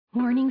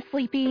Morning,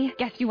 Sleepy.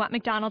 Guess you want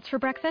McDonald's for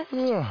breakfast?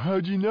 Oh,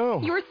 how'd you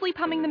know? You were sleep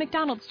humming the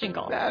McDonald's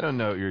jingle. I don't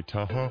know what you're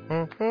talking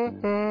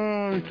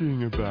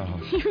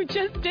about. You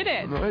just did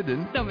it. No, I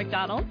didn't. So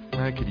McDonald's?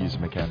 I could use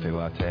my cafe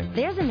latte.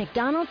 There's a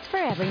McDonald's for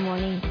every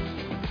morning.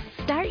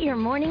 Start your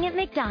morning at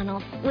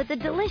McDonald's with a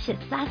delicious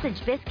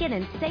sausage biscuit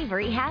and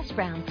savory hash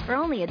browns for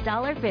only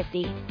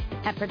 $1.50.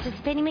 At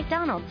participating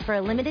McDonald's for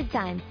a limited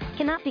time.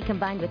 Cannot be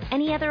combined with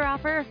any other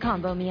offer or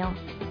combo meal.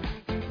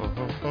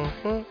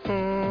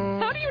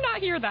 How do you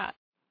not hear that?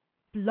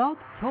 Blog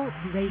Talk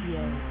Radio.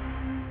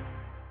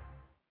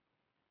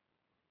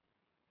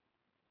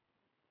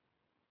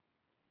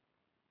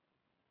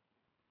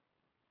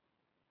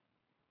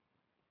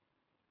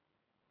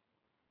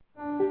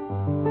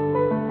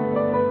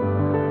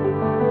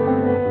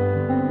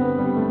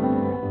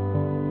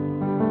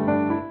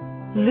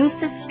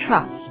 Lucis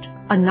Trust,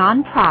 a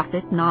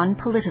non-profit,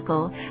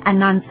 non-political, and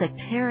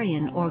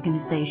non-sectarian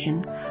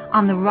organization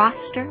on the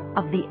roster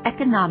of the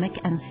Economic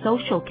and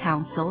Social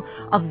Council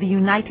of the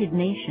United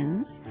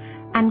Nations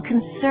and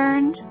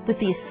concerned with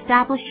the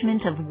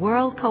establishment of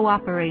world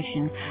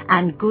cooperation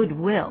and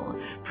goodwill,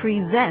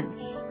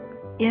 presents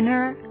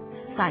Inner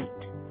Sight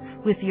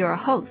with your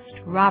host,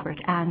 Robert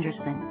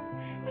Anderson.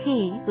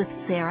 He, with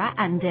Sarah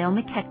and Dale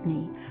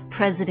McKechnie,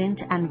 President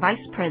and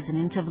Vice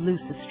President of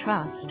Lucis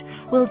Trust,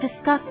 will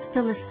discuss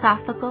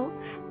philosophical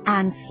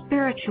and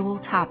spiritual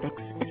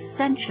topics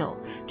essential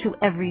to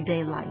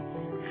everyday life.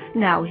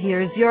 Now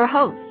here's your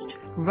host,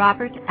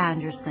 Robert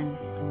Anderson.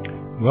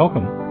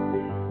 Welcome.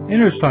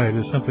 Inner sight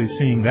is simply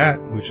seeing that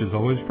which is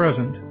always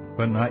present,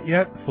 but not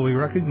yet fully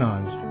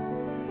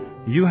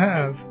recognized. You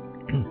have,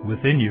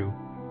 within you,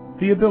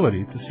 the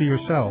ability to see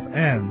yourself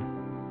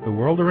and the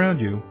world around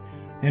you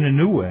in a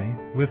new way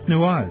with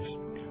new eyes.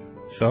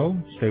 So,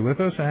 stay with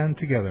us, and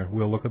together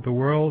we'll look at the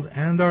world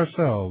and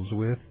ourselves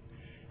with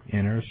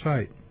inner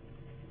sight.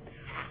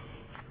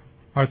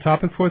 Our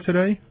topic for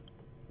today: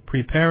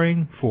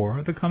 preparing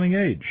for the coming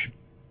age.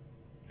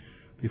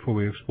 Before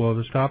we explore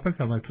this topic,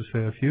 I'd like to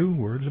say a few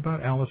words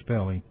about Alice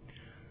Bailey,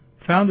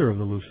 founder of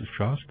the Lucis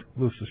Trust.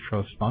 Lucis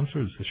Trust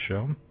sponsors this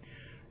show.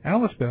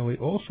 Alice Bailey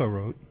also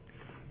wrote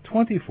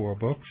 24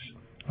 books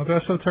of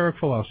esoteric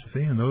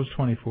philosophy, and those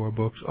 24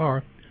 books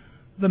are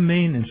the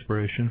main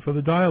inspiration for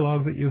the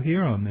dialogue that you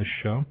hear on this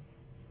show.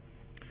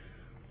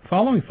 The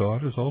following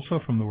thought is also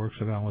from the works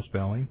of Alice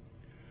Bailey.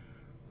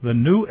 The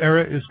new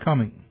era is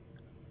coming.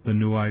 The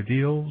new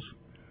ideals,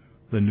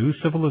 the new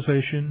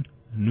civilization,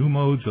 new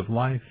modes of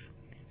life,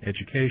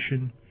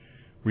 education,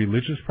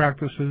 religious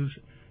practices,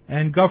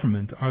 and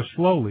government are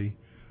slowly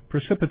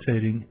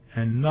precipitating,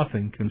 and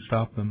nothing can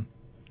stop them.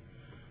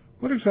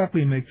 What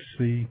exactly makes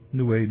the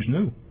New Age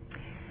new?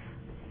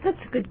 That's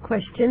a good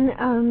question.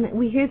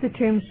 We hear the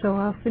term so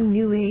often,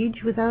 New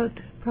Age, without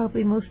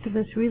probably most of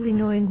us really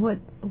knowing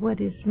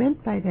what is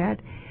meant by that.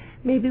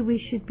 Maybe we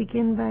should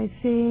begin by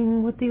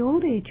saying what the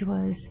Old Age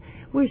was.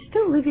 We're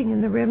still living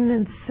in the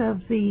remnants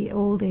of the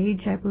Old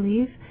Age, I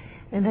believe,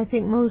 and I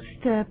think most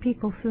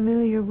people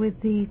familiar with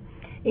the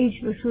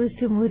ageless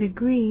wisdom would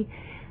agree.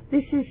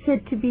 This is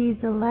said to be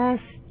the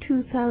last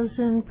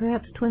 2,000,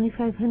 perhaps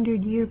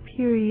 2,500 year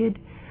period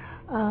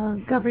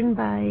governed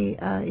by,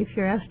 if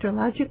you're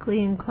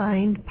astrologically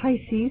inclined,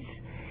 Pisces,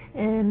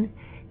 and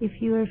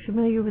if you are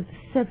familiar with the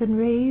 7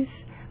 rays,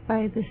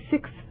 by the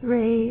 6th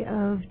ray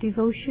of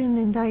devotion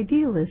and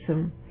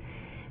idealism.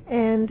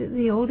 And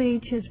the Old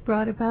Age has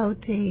brought about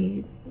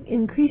a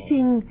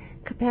increasing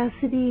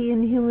capacity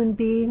in human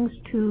beings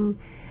to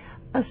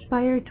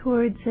aspire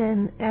towards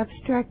an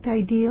abstract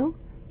ideal,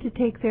 to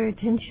take their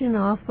attention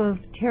off of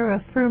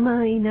terra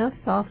firma enough,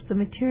 off the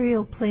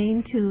material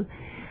plane, to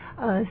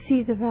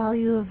see the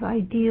value of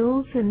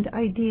ideals and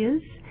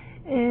ideas,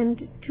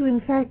 and to in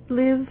fact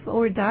live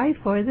or die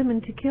for them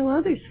and to kill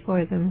others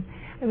for them.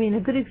 I mean, a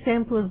good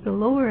example of the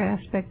lower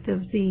aspect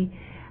of the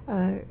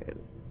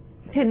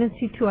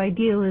tendency to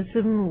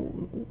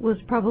idealism was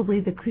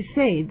probably the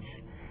Crusades,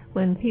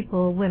 when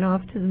people went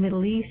off to the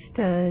Middle East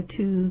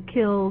to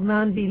kill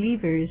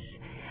non-believers.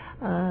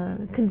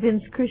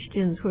 Convinced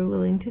Christians were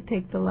willing to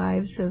take the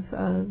lives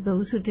of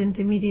those who didn't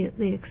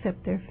immediately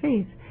accept their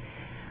faith.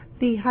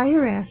 The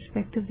higher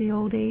aspect of the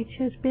Old Age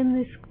has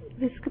been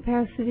this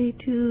capacity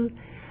to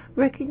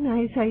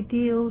recognize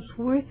ideals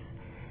worth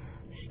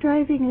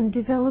striving and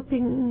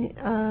developing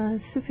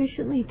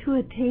sufficiently to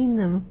attain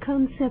them,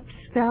 concepts,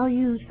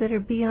 values that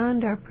are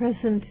beyond our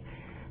present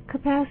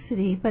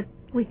capacity, but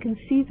we can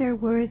see their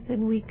worth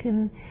and we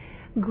can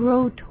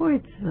grow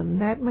towards them.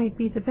 That might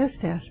be the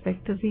best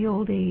aspect of the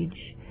Old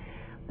Age.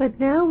 But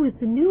now with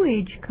the New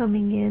Age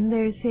coming in,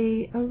 there's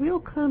a real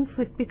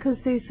conflict, because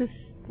there's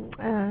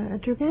a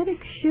dramatic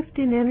shift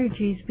in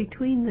energies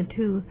between the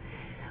two.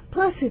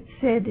 Plus, it's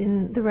said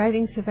in the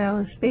writings of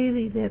Alice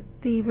Bailey that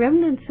the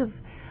remnants of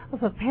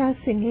a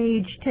passing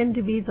age tend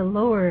to be the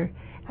lower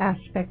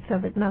aspects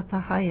of it, not the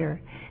higher.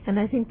 And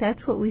I think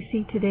that's what we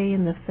see today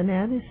in the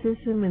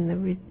fanaticism and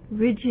the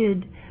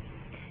rigid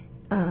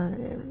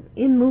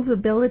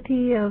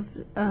immovability of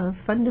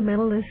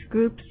fundamentalist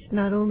groups,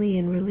 not only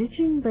in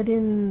religion but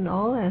in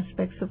all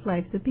aspects of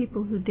life. The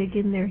people who dig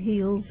in their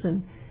heels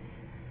and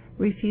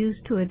refuse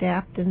to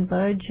adapt and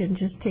budge and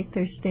just take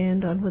their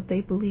stand on what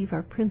they believe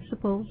are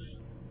principles.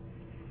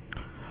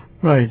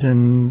 Right,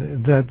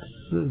 and that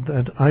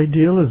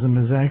idealism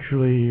is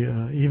actually,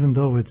 even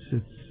though it's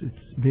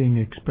being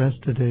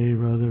expressed today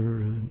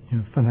rather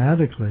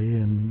fanatically,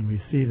 and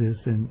we see this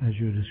as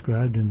you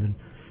described in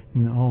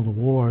all the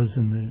wars,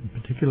 and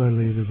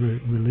particularly the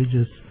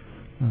religious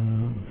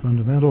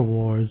fundamental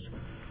wars,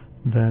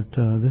 that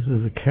this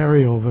is a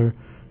carryover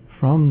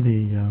from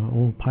the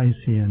old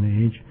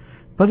Piscean age.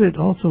 But it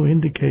also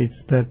indicates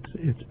that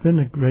it's been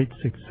a great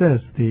success.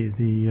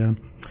 The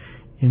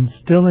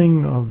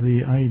instilling of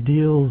the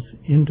ideals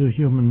into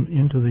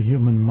the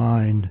human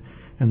mind,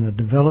 and the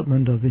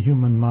development of the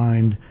human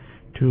mind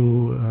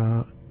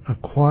to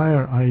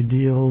acquire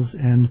ideals,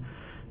 and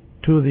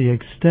to the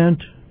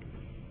extent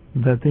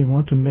that they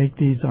want to make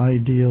these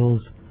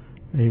ideals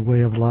a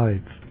way of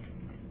life.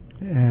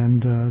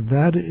 And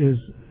that is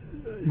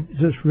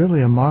just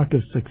really a mark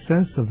of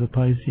success of the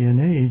Piscean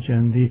age,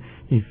 and the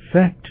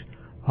effect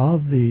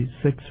of the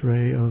sixth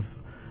ray of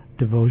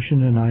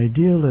devotion and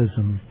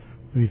idealism.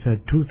 We've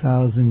had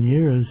 2,000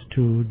 years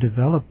to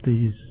develop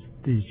these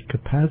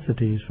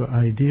capacities for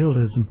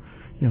idealism.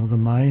 The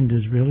mind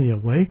is really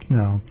awake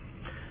now,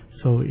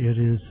 so it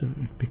is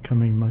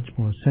becoming much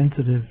more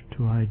sensitive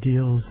to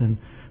ideals, and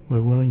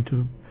we're willing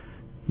to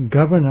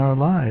govern our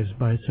lives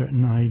by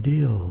certain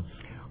ideals.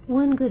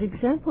 One good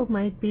example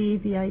might be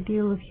the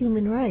ideal of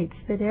human rights,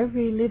 that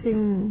every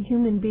living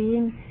human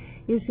being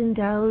is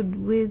endowed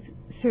with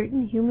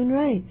certain human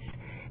rights.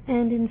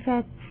 And in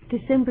fact,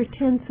 December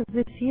 10th of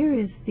this year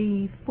is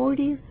the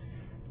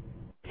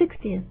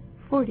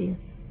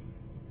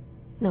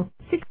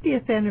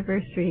 60th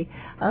anniversary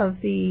of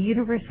the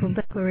Universal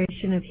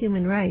Declaration of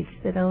Human Rights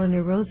that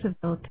Eleanor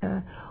Roosevelt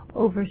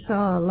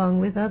oversaw along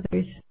with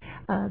others.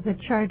 The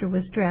charter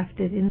was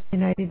drafted in the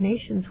United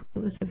Nations. It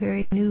was a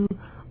very new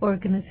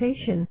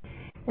organization,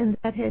 and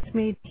that has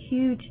made a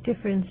huge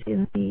difference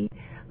in the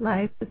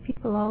lives of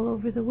people all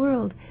over the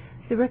world.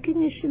 The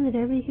recognition that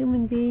every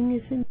human being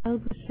is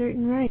endowed with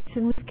certain rights,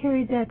 and we've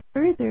carried that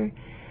further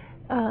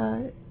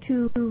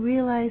to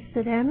realize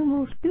that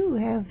animals do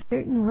have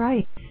certain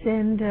rights,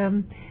 and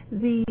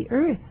the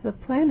earth, the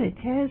planet,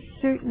 has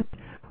certain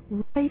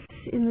rights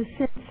in the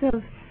sense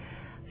of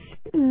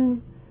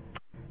certain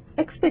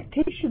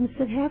expectations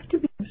that have to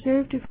be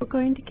observed if we're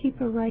going to keep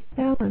a right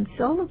balance.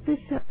 All of this,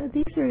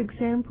 these are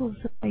examples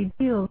of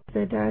ideals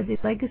that are the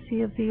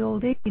legacy of the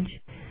old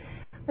age.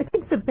 I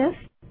think the best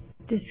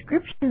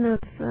description of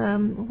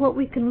what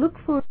we can look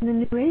for in the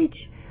New Age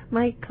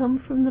might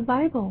come from the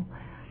Bible.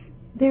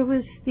 There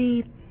was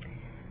the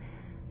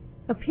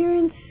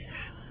appearance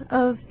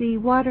of the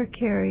water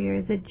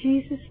carrier that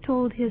Jesus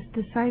told his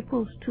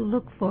disciples to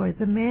look for,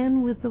 the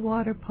man with the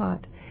water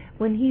pot.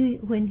 When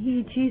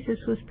Jesus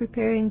was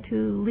preparing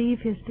to leave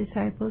his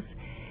disciples,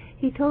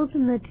 he told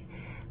them that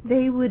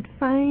they would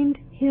find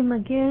him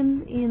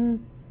again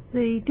in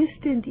the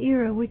distant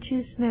era, which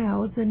is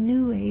now the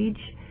New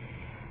Age,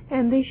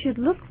 and they should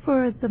look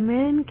for the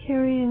man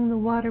carrying the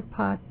water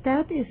pot.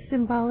 That is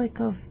symbolic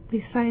of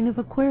the sign of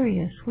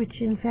Aquarius,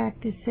 which in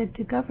fact is said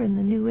to govern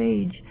the New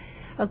Age,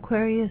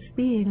 Aquarius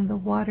being the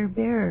water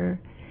bearer,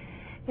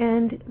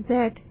 and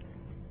that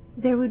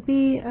there would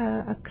be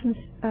a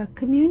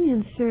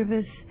communion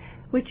service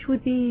which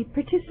would be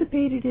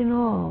participated in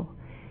all,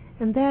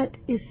 and that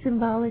is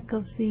symbolic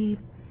of the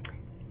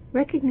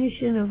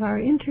recognition of our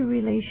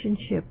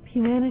interrelationship,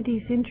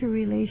 humanity's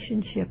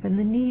interrelationship, and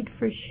the need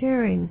for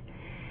sharing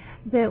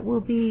that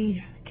will be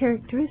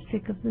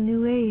characteristic of the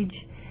New Age.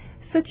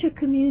 Such a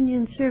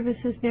communion service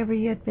has never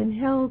yet been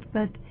held,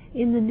 but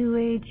in the New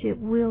Age it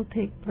will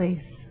take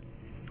place.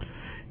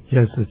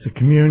 Yes, it's a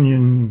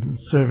communion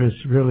service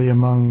really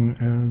among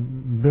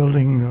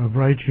building of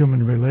right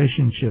human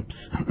relationships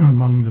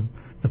among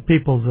the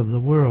peoples of the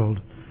world.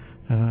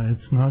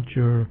 It's not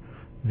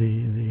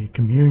the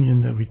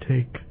communion that we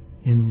take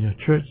in your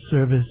church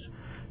service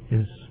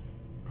is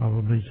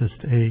probably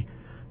just a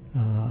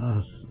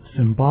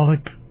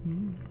symbolic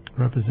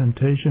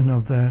representation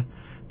of that,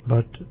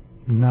 but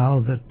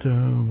now that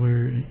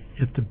we're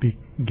at the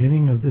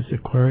beginning of this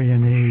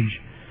Aquarian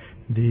age,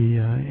 the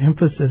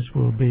emphasis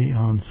will be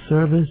on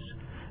service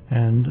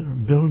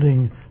and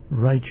building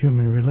right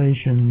human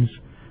relations,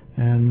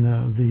 and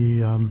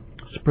the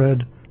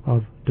spread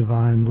of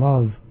divine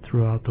love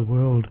throughout the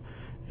world,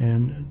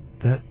 and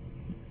that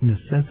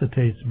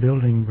necessitates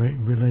building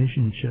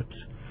relationships,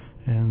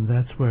 and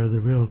that's where the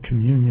real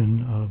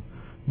communion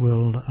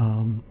will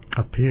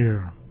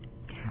appear.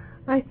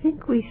 I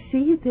think we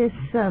see this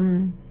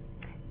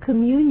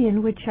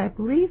communion, which I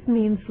believe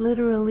means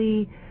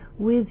literally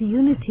with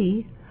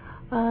unity,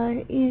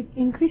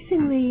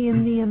 increasingly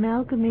in the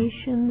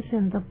amalgamations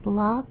and the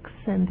blocks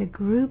and the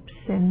groups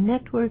and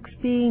networks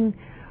being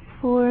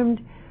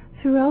formed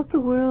throughout the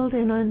world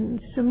and on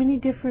so many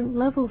different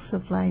levels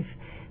of life.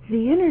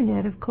 The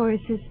Internet, of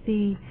course, is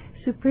the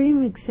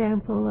supreme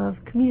example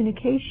of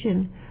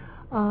communication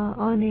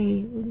on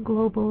a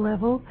global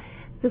level.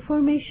 The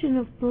formation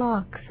of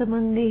blocs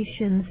among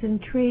nations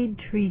and trade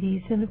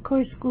treaties, and of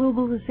course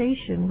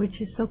globalization, which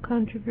is so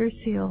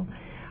controversial,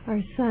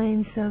 are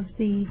signs of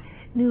the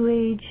New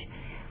Age,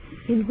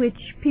 in which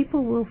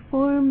people will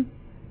form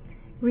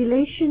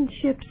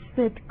relationships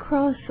that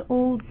cross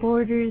old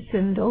borders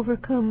and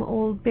overcome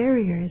old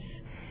barriers.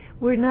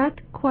 We're not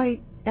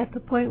quite at the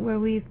point where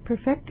we've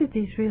perfected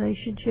these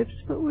relationships,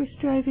 but we're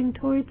striving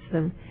towards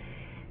them.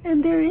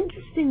 And there are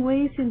interesting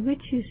ways in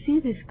which you see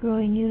this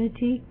growing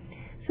unity.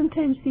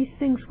 Sometimes these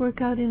things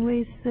work out in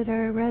ways that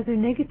are rather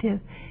negative.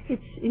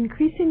 It's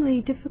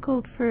increasingly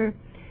difficult for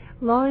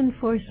law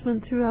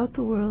enforcement throughout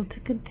the world to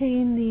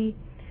contain the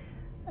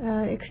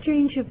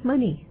exchange of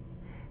money.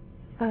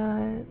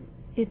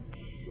 It's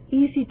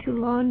easy to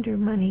launder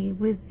money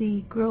with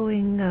the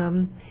growing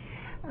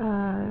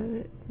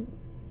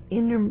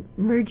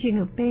intermerging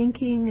of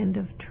banking and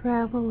of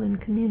travel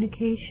and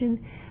communication.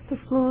 The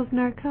flow of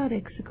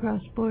narcotics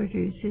across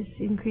borders is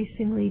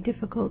increasingly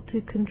difficult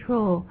to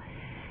control.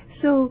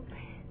 So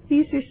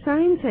these are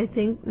signs, I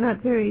think,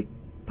 not very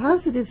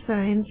positive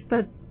signs,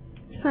 but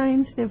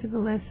signs,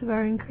 nevertheless, of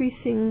our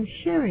increasing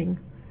sharing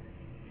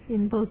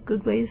in both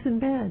good ways and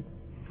bad.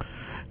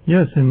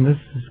 Yes, and this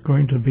is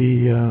going to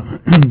be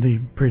the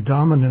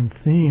predominant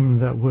theme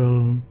that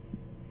will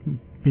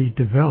be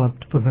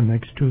developed for the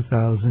next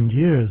 2,000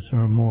 years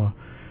or more,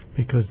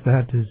 because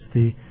that is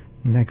the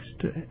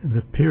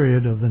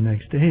period of the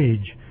next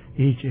age.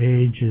 Each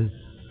age is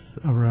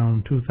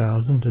around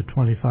 2,000 to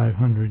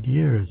 2,500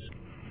 years,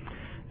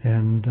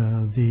 and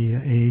the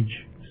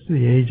age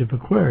of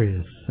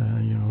Aquarius,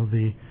 from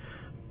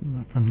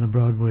the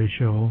Broadway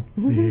show,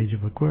 The Age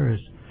of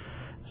Aquarius.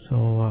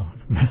 So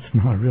that's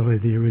not really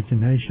the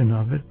origination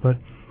of it, but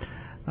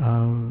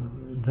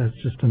that's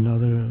just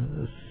another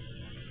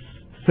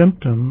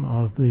symptom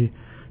of the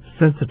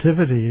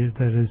sensitivity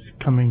that is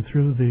coming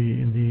through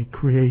the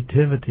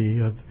creativity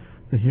of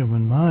the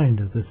human mind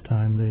at this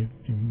time. They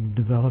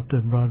developed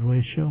a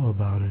Broadway show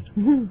about it.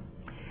 Mm-hmm.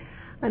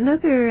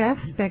 Another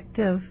aspect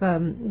of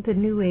the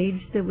New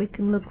Age that we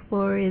can look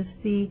for is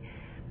the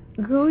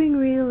growing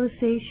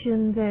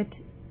realization that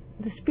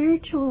the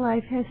spiritual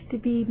life has to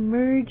be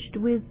merged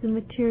with the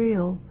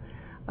material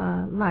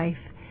life,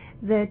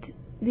 that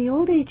the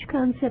old age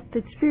concept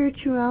that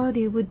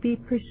spirituality would be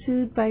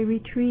pursued by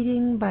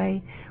retreating,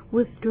 by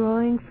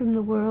withdrawing from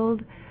the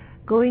world,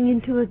 going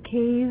into a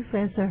cave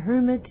as a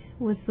hermit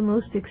was the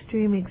most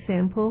extreme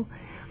example,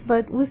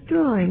 but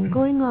withdrawing,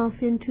 going off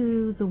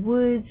into the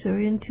woods or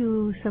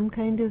into some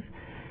kind of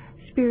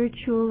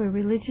spiritual or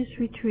religious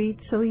retreat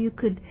so you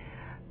could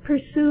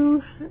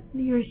pursue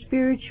your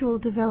spiritual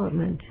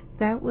development.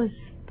 That was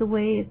the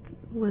way it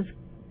was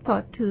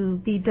thought to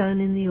be done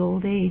in the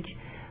old age.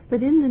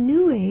 But in the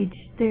New Age,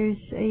 there's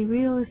a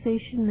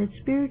realization that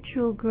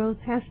spiritual growth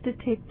has to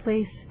take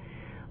place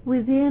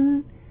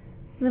within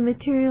the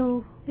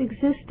material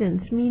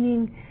existence,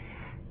 meaning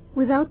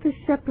without the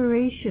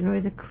separation or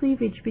the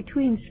cleavage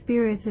between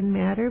spirit and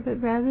matter, but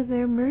rather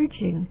they're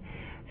merging.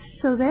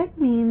 So that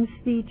means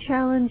the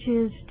challenge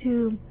is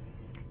to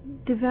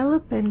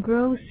develop and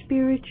grow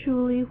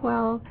spiritually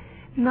while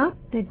not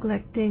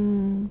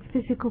neglecting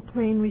physical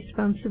plane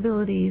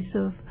responsibilities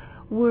of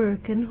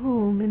work and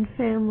home and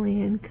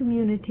family and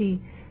community,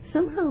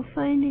 somehow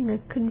finding a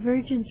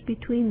convergence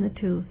between the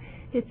two.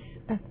 It's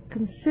a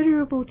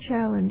considerable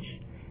challenge,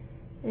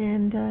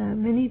 and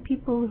many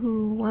people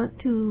who want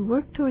to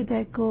work toward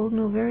that goal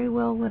know very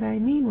well what I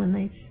mean when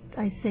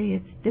I say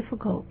it's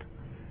difficult.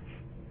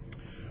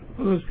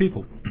 For those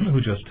people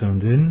who just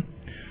tuned in,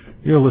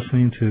 you're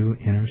listening to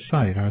Inner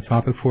Sight. Our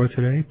topic for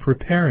today,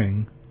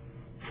 preparing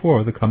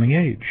for the coming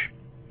age.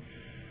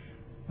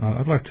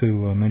 I'd like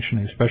to mention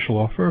a special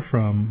offer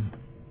from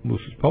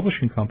Lucis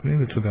Publishing Company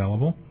that's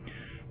available,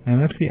 and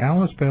that's the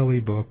Alice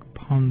Bailey book,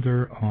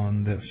 Ponder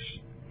on This.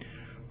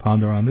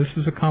 Ponder on This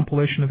is a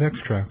compilation of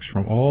extracts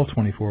from all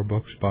 24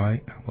 books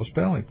by Alice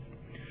Bailey,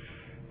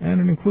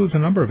 and it includes a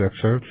number of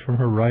excerpts from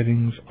her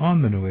writings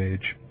on the New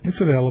Age.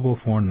 It's available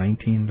for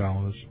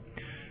 $19.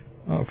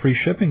 Free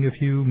shipping if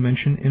you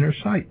mention Inner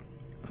Sight.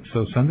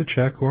 So send a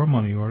check or a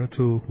money order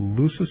to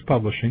Lucis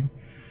Publishing,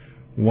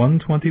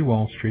 120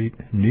 Wall Street,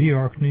 New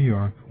York, New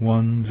York,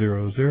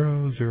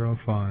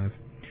 10005.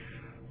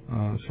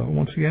 So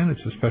once again,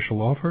 it's a special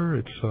offer.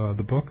 It's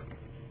the book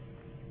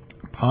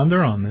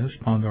Ponder on This.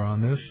 Ponder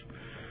on This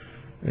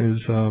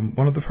is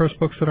one of the first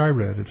books that I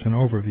read. It's an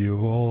overview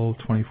of all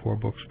 24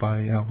 books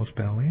by Alice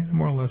Bailey. It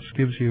more or less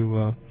gives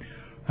you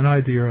an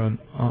idea of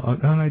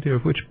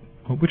which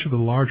of the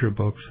larger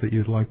books that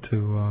you'd like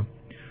to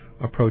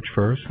approach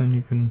first, and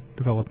you can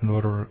develop an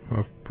order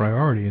of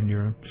priority in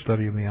your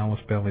study of the Alice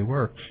Bailey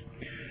works.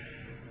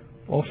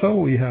 Also,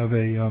 we have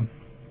an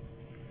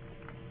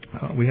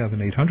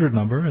 800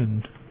 number,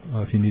 and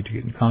if you need to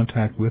get in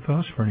contact with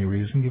us for any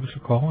reason, give us a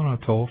call on our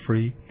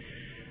toll-free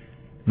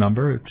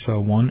number. It's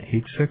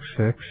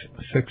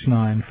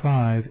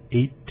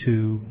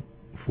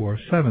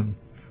 1-866-695-8247.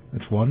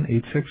 It's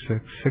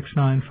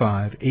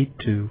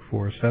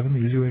 1-866-695-8247. The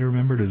easy way to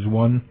remember it is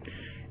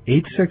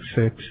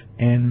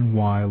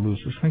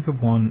 1-866-NY-LUCIS. Think of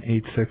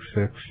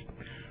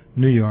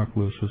 1-866-New York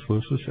Lucis,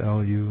 Lucis,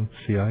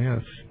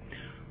 L-U-C-I-S.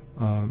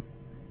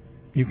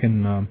 You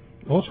can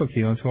also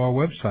key onto our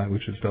website,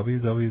 which is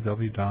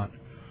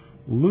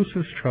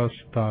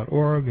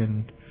www.lucistrust.org,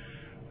 and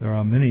there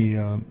are many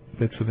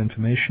bits of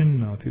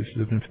information, pieces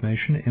of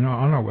information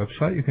on our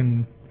website. You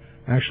can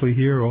actually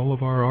hear all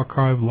of our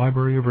archived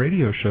library of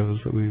radio shows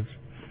that we've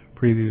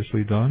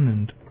previously done,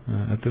 and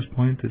at this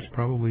point it's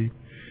probably,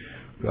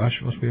 gosh,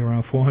 it must be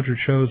around 400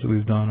 shows that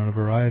we've done on a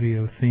variety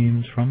of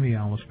themes from the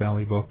Alice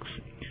Valley books.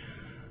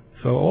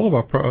 So all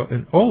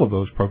of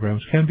those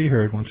programs can be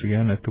heard once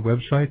again at the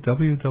website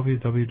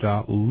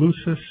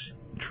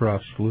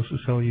www.lucistrust,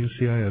 Lucis,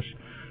 L-U-C-I-S,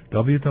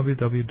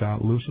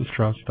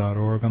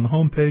 www.lucistrust.org. On the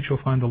home page you'll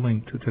find a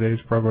link to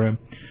today's program,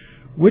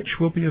 which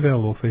will be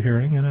available for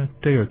hearing in a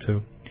day or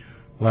two.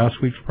 Last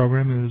week's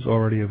program is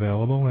already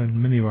available, and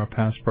many of our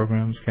past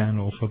programs can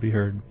also be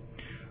heard.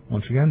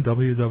 Once again,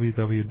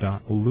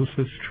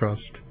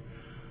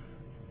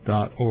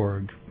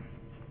 www.lucistrust.org.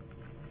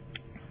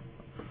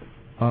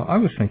 I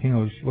was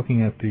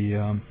looking at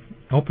the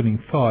opening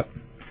thought,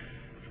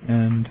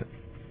 and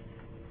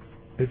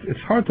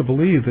it's hard to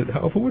believe that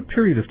over what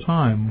period of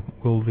time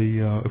will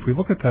if we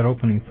look at that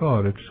opening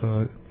thought,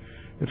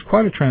 it's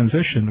quite a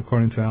transition,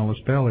 according to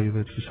Alice Bailey,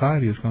 that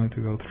society is going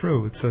to go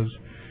through. It says,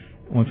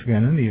 once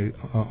again, in the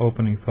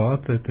opening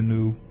thought, that the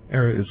new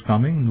era is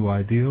coming, new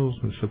ideals,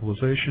 new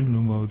civilization,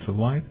 new modes of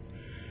life,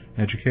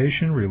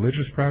 education,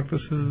 religious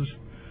practices,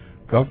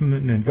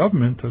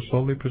 government are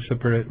slowly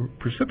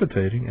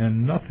precipitating,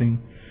 and nothing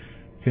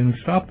can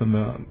stop them.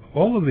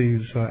 All of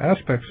these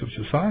aspects of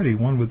society,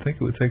 one would think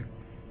it would take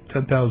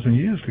 10,000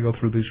 years to go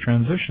through these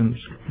transitions.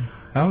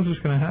 How is this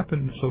going to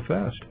happen so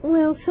fast?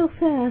 Well, so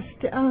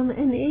fast.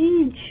 An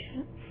age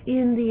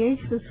in the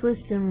Ageless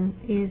Wisdom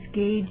is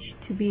gauged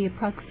to be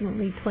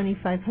approximately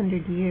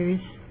 2,500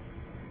 years.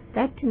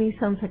 That to me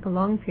sounds like a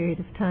long period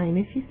of time.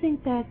 If you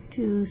think back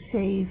to,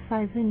 say,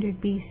 500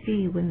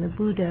 BC, when the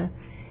Buddha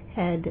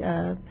had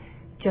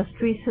just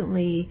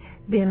recently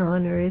been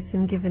on Earth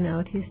and given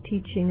out his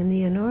teaching, and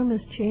the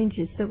enormous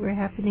changes that were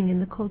happening in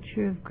the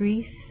culture of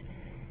Greece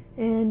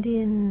and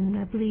in,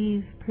 I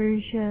believe,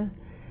 Persia,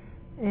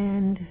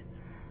 and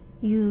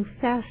you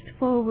fast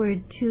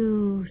forward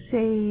to,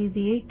 say,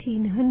 the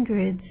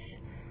 1800s,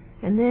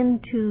 and then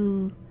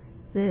to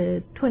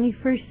the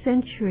 21st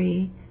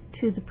century,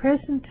 to the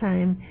present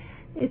time,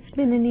 it's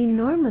been an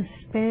enormous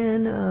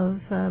span of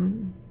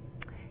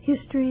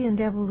history and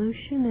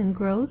evolution and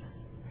growth.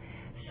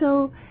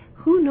 So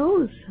who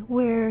knows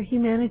where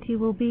humanity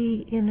will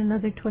be in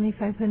another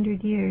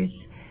 2,500 years.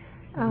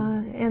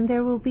 And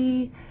there will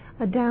be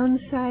a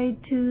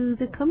downside to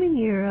the coming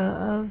era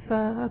of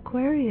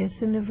Aquarius,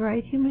 and of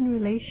right human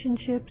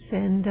relationships,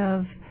 and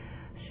of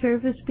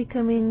service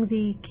becoming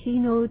the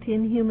keynote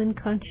in human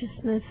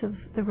consciousness of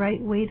the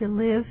right way to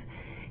live.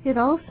 It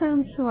all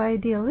sounds so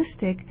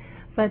idealistic,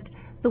 but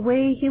the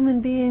way human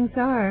beings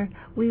are,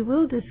 we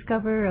will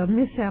discover a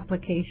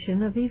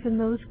misapplication of even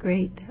those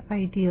great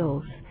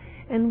ideals.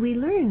 And we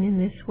learn in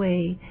this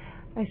way,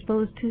 I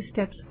suppose, 2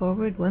 steps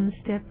forward, 1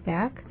 step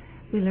back.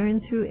 We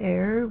learn through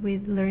error, we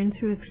learn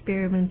through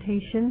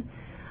experimentation.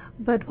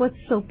 But what's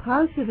so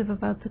positive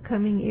about the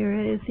coming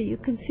era is that you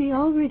can see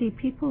already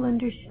people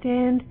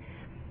understand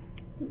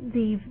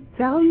the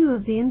value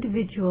of the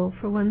individual,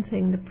 for one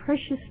thing, the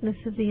preciousness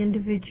of the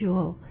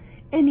individual,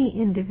 any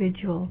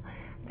individual.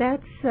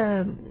 That's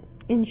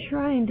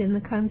enshrined in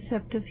the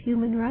concept of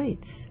human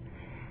rights.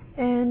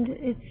 And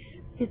it's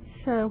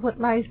what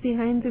lies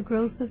behind the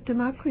growth of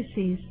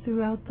democracies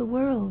throughout the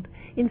world.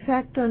 In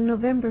fact, on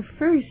November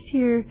 1st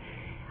here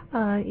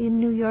in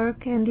New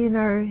York, and in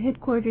our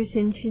headquarters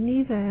in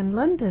Geneva and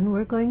London,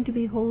 we're going to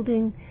be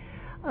holding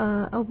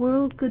a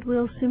World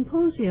Goodwill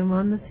Symposium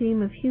on the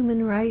theme of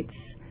human rights,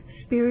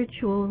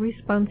 spiritual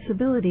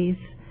responsibilities,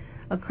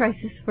 a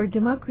crisis for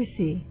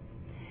democracy.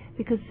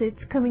 Because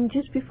it's coming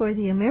just before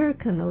the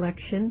American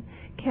election.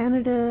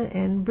 Canada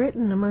and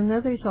Britain, among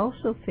others,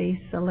 also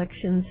face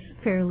elections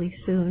fairly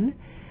soon.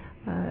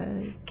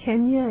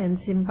 Kenya and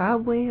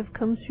Zimbabwe have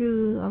come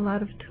through a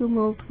lot of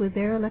tumult with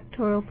their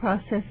electoral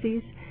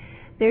processes.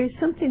 There is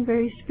something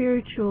very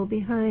spiritual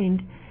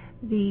behind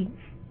the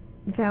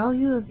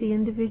value of the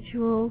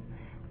individual,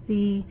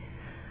 the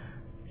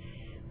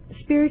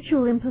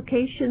spiritual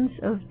implications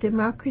of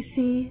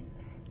democracy,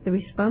 the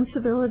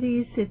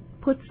responsibilities it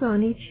puts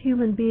on each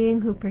human being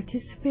who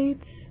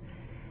participates,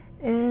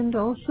 and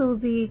also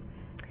the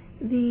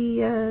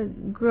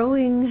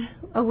growing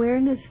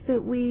awareness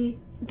that we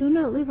do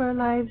not live our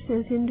lives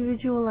as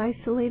individual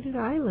isolated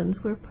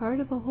islands. We're part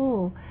of a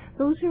whole.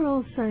 Those are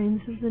all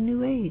signs of the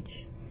new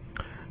age.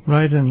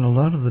 Right, and a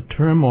lot of the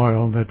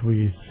turmoil that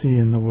we see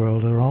in the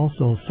world are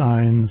also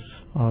signs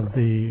of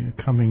the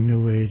coming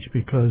new age,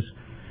 because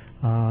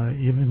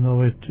even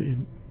though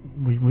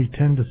we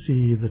tend to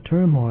see the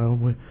turmoil,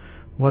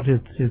 what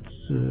it's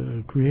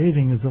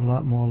creating is a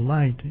lot more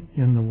light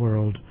in the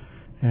world,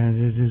 and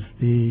it is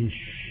the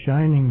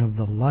shining of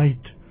the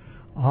light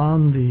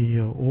on the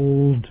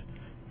old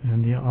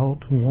and the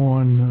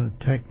outworn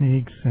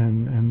techniques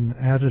and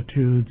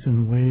attitudes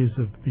and ways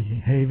of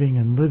behaving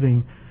and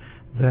living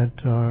that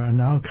are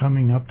now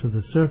coming up to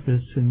the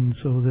surface, and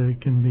so they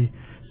can be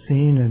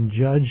seen and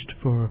judged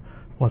for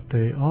what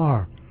they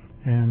are.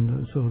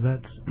 And so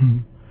that's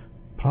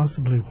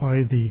possibly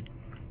why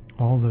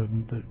all the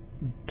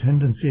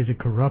tendency to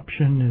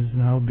corruption is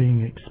now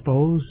being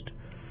exposed.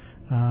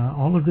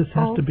 All of this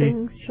has all to be... All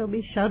things shall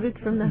be shouted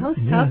from the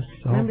housetops. Yes,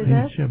 all Remember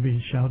things that? shall be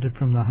shouted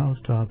from the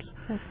housetops.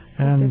 That's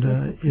and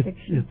it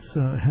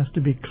has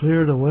to be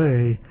cleared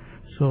away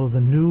so the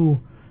new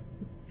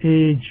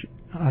age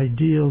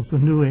ideals, the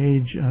new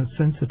age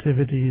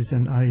sensitivities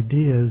and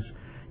ideas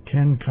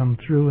can come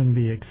through and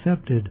be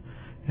accepted.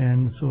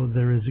 And so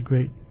there is a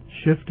great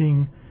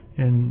shifting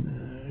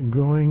and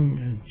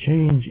growing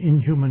change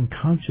in human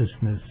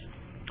consciousness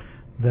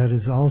that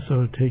is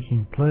also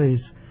taking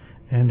place,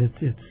 and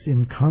it's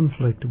in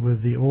conflict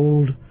with the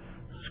old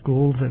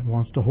school that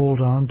wants to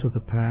hold on to the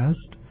past,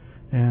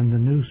 and the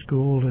new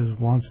school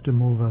wants to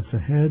move us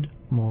ahead,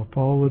 more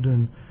forward,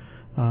 and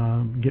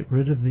get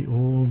rid of the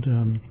old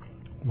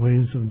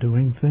ways of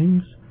doing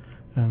things.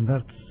 And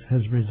that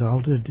has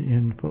resulted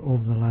in, for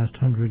over the last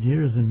 100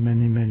 years, in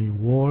many, many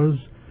wars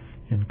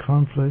and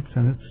conflicts,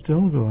 and it's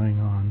still going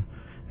on.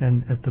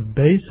 And at the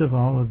base of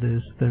all of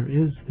this, there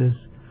is this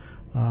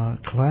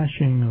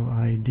clashing of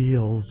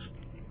ideals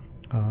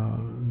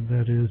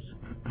that is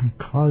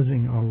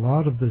causing a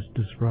lot of this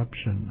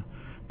disruption.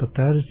 But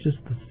that is just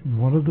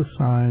one of the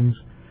signs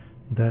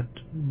that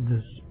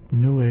this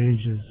new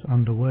age is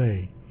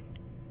underway.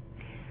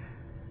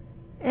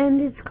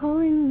 And it's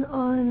calling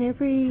on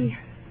every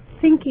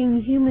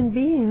thinking human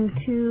being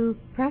to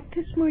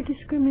practice more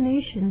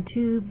discrimination,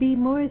 to be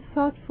more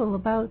thoughtful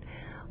about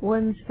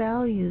one's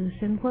values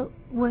and what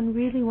one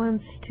really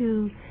wants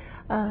to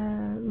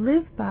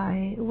live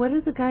by. What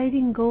are the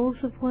guiding goals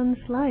of one's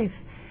life?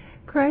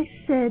 Christ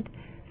said,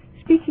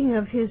 speaking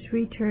of his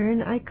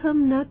return, "I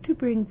come not to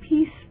bring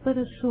peace but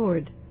a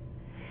sword."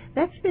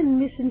 That's been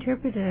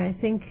misinterpreted, I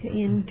think,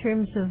 in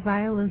terms of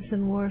violence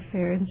and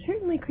warfare, and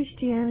certainly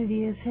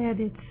Christianity has had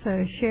its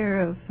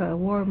share of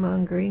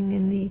warmongering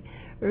in the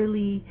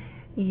early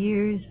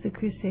years, the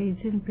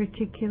Crusades in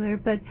particular,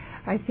 but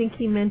I think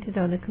he meant it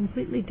on a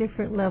completely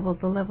different level,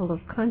 the level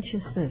of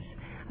consciousness.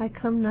 I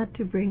come not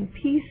to bring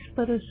peace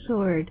but a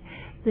sword.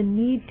 The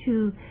need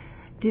to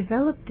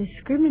develop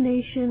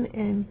discrimination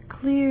and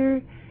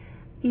clear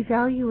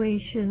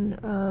evaluation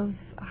of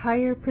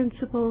higher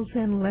principles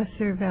and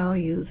lesser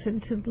values,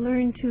 and to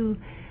learn to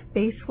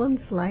base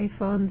one's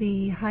life on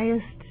the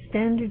highest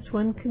standards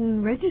one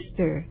can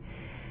register.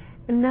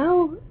 And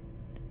now,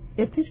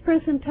 at this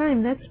present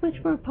time, that's much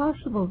more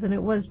possible than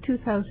it was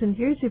 2,000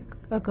 years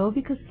ago,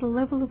 because the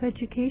level of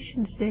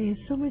education today is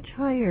so much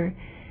higher.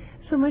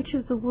 So much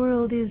of the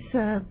world is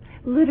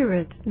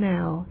literate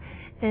now,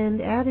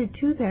 and added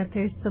to that,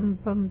 there's some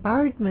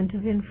bombardment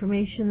of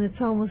information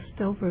that's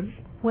almost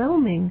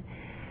overwhelming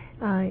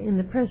in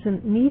the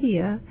present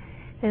media,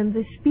 and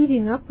the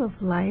speeding up of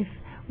life.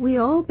 We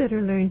all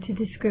better learn to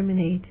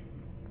discriminate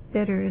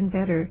better and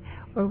better,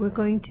 or we're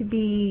going to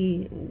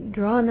be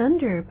drawn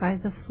under by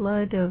the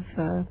flood of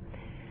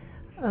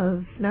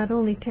not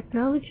only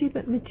technology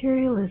but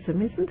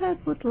materialism. Isn't that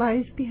what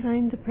lies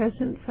behind the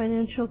present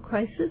financial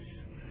crisis?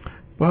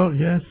 Well,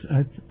 yes,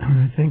 I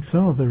think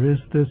so. There is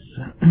this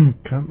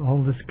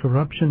all this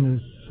corruption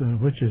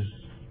which is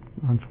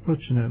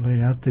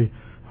unfortunately at the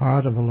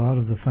heart of a lot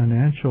of the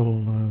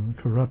financial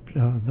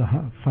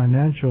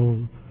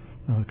financial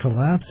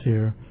collapse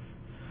here.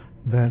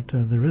 That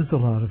there is a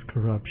lot of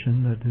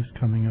corruption that is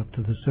coming up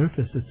to the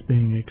surface. It's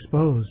being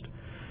exposed,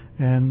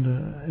 and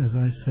as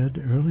I said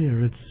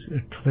earlier,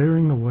 it's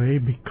clearing away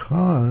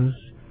because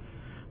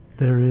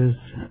there is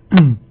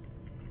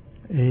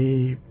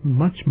a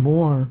much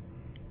more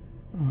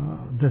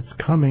that's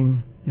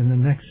coming in the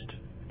next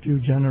few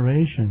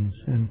generations,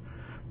 and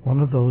one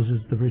of those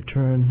is the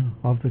return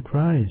of the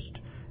Christ,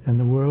 and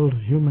the world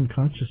of human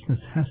consciousness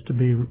has to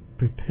be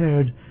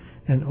prepared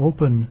and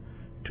open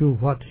to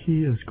what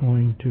he is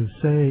going to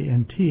say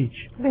and teach.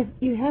 But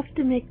you have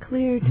to make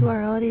clear to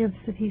our audience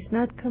that he's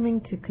not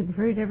coming to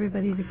convert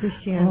everybody to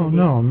Christianity. Oh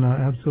no,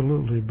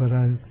 absolutely. But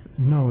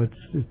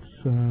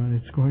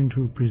it's going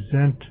to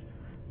present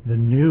the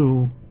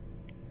new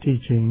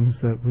teachings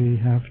that we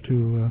have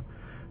to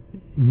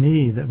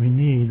need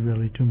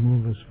really to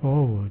move us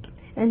forward.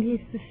 And he's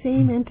the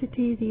same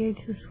entity, the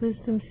Ageless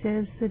Wisdom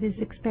says, that is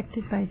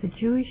expected by the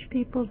Jewish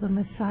people, the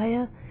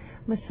Messiah.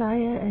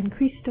 Messiah and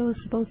Christos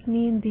both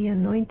mean the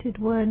Anointed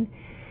One.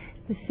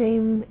 The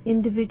same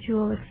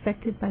individual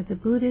expected by the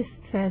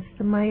Buddhists as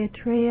the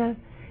Maitreya,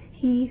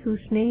 he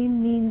whose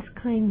name means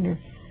kindness.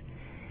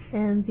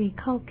 And the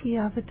Kalki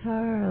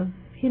avatar of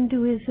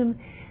Hinduism.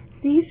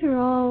 These are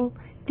all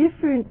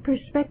different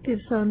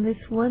perspectives on this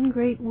one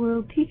great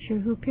world teacher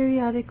who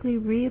periodically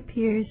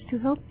reappears to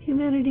help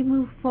humanity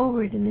move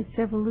forward in its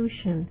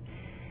evolution.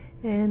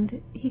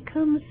 And he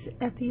comes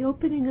at the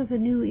opening of a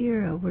new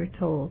era, we're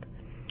told.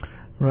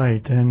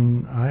 Right,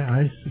 and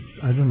I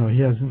don't know,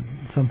 he hasn't,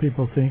 some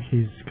people think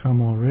he's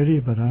come already,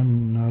 but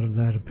I'm not of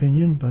that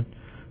opinion, but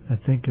I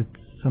think it's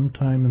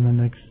sometime in the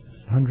next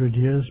 100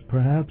 years,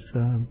 perhaps,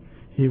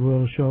 he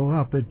will show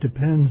up. It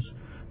depends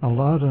a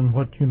lot on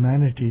what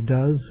humanity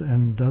does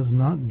and does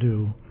not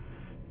do,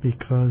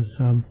 because...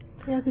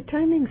 the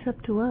timing's up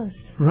to us.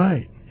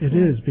 Right, it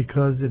is,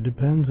 because it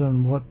depends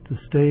on what the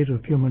state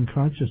of human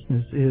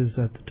consciousness is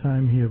at the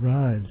time he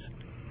arrives.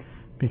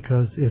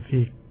 Because if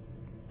he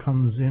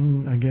comes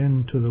in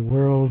again to the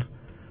world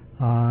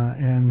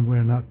and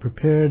we're not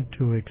prepared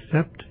to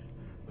accept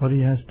what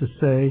he has to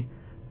say,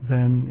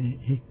 then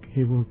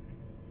he will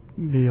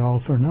be all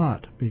for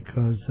naught,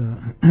 because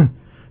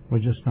we're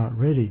just not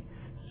ready.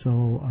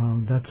 So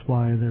that's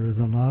why there is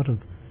a lot of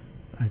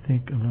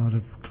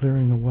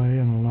clearing away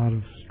and a lot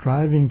of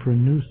striving for a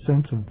new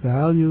sense of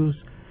values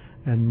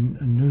and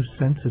a new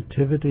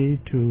sensitivity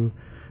to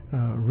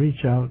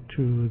reach out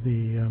to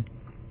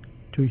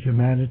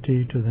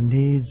humanity, to the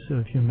needs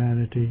of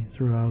humanity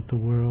throughout the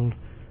world,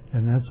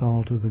 and that's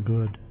all to the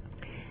good.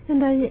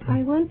 And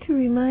I want to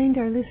remind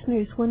our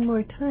listeners one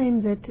more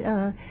time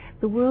that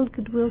the World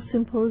Goodwill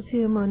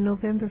Symposium on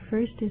November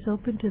 1st is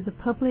open to the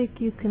public.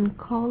 You can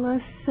call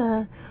us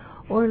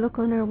or look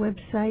on our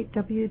website,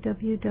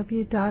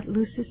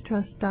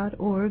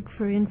 www.lucistrust.org,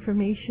 for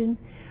information.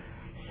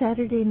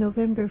 Saturday,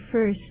 November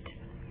 1st.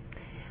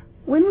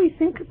 When we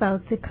think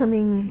about the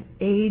coming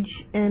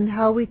age and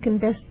how we can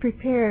best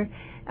prepare,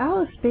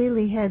 Alice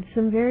Bailey had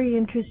some very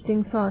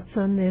interesting thoughts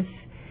on this.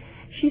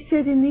 She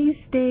said, in these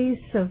days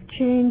of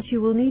change,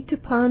 you will need to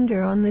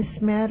ponder on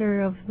this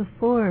matter of the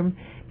form,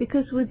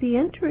 because with the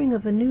entering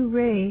of a new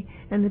ray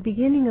and the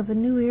beginning of a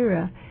new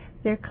era,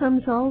 there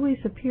comes always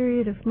a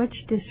period of much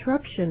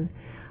disruption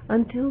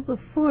until the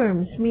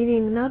forms,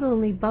 meaning not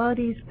only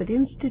bodies but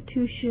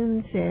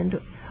institutions and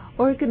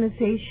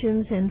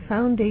organizations and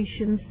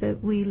foundations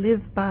that we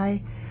live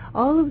by,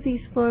 all of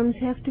these forms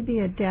have to be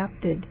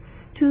adapted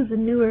to the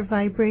newer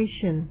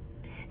vibration.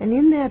 And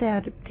in that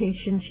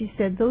adaptation, she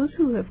said, those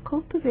who have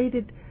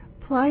cultivated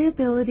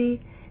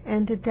pliability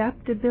and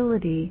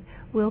adaptability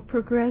will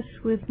progress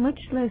with much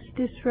less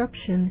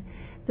disruption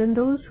than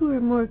those who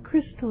are more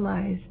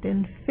crystallized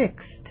and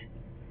fixed.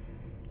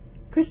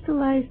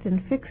 Crystallized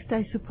and fixed,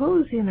 I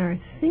suppose, in our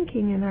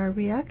thinking and our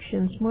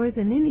reactions more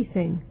than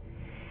anything.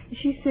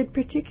 She said,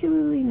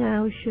 particularly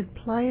now should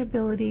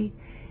pliability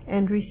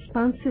and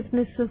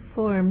responsiveness of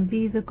form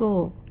be the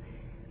goal.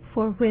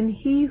 For when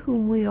he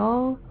whom we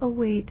all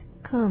await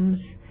comes,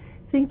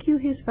 think you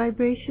his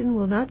vibration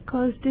will not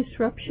cause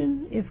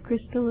disruption if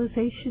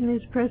crystallization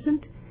is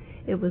present?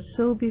 It was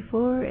so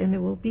before, and it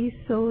will be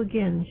so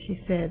again, she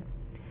said.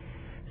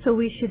 So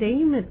we should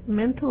aim at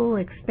mental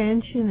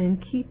expansion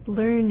and keep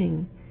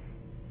learning,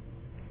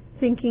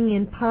 thinking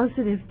in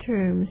positive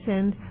terms,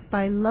 and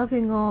by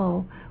loving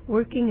all,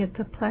 working at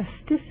the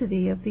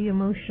plasticity of the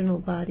emotional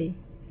body.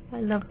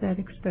 I love that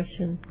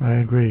expression. I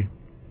agree.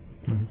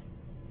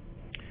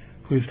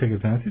 Please take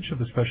advantage of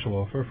the special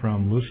offer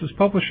from Lucis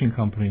Publishing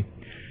Company,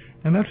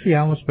 and that's the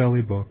Alice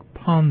Bailey book,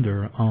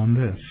 Ponder on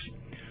This.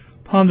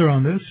 Ponder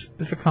on This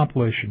is a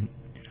compilation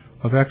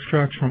of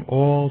extracts from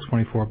all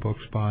 24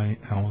 books by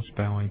Alice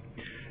Bailey,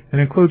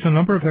 and includes a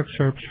number of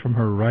excerpts from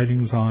her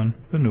writings on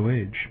the New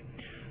Age.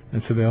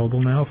 It's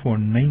available now for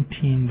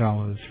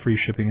 $19, free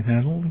shipping and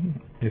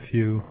handling, if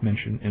you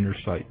mention Inner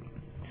Sight.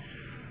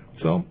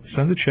 So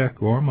send a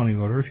check or money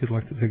order if you'd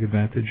like to take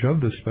advantage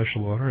of this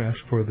special order. Ask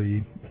for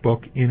the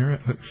book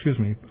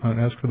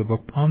ask for the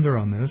book Ponder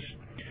on This,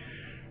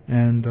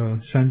 and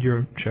send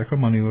your check or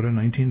money order,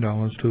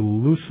 $19, to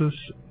Lucis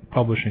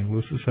Publishing,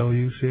 Lucis,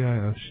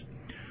 L-U-C-I-S,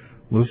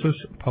 Lucis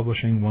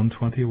Publishing,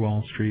 120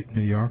 Wall Street,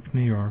 New York,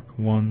 New York,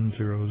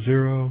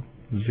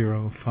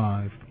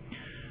 10005.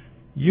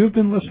 You've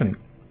been listening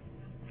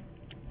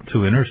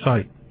to Inner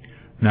Sight.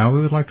 Now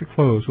we would like to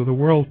close with a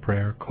world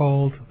prayer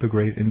called the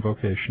Great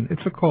Invocation.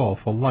 It's a call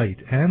for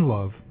light and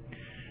love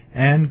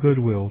and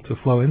goodwill to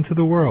flow into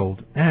the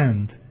world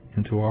and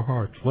into our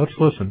hearts. Let's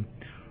listen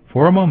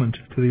for a moment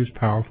to these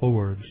powerful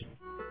words.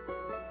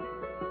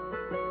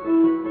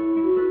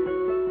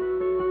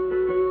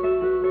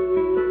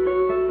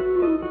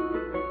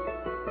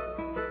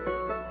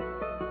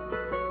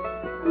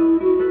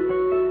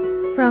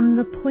 From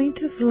the point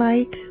of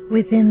light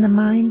within the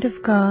mind of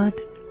God,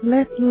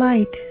 let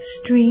light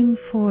stream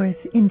forth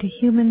into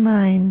human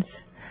minds.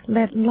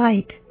 Let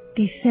light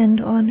descend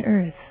on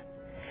earth.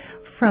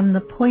 From the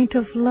point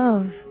of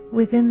love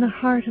within the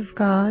heart of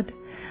God,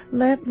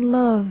 let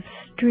love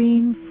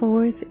stream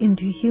forth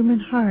into human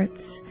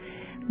hearts.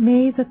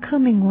 May the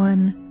coming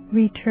one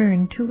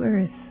return to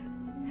earth.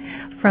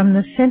 From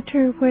the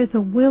center where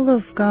the will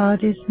of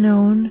God is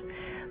known,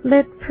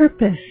 let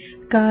purpose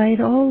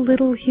guide all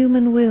little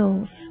human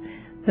wills,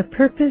 the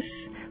purpose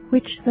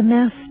which the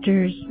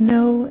masters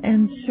know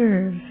and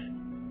serve.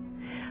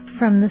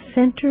 From the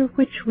center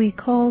which we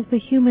call the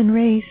human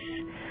race,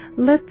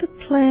 let the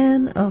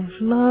plan of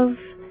love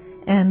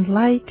and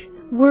light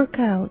work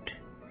out,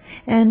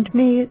 and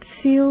may it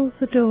seal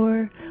the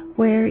door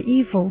where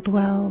evil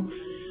dwells.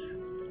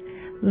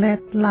 Let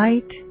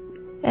light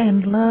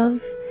and love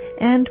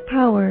and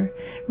power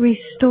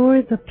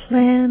restore the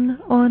plan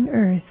on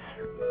earth.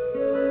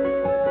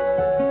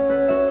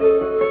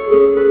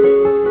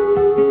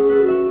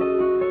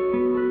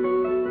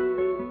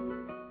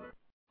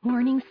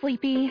 Morning,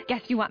 Sleepy.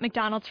 Guess you want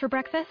McDonald's for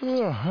breakfast?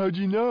 Oh, how'd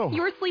you know?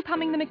 You were sleep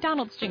humming the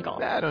McDonald's jingle.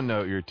 I don't know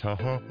what you're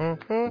talking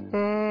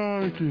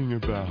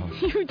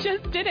about. You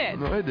just did it.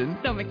 No, I didn't.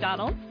 So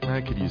McDonald's?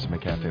 I could use my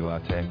cafe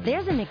latte.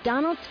 There's a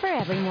McDonald's for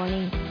every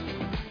morning.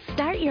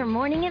 Start your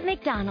morning at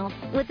McDonald's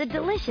with a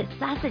delicious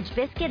sausage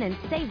biscuit and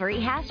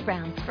savory hash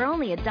browns for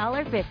only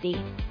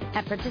 $1.50.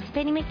 At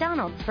participating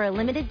McDonald's for a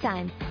limited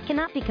time.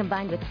 Cannot be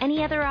combined with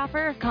any other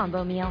offer or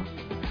combo meal.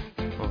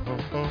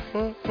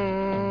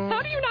 How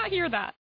do you not hear that?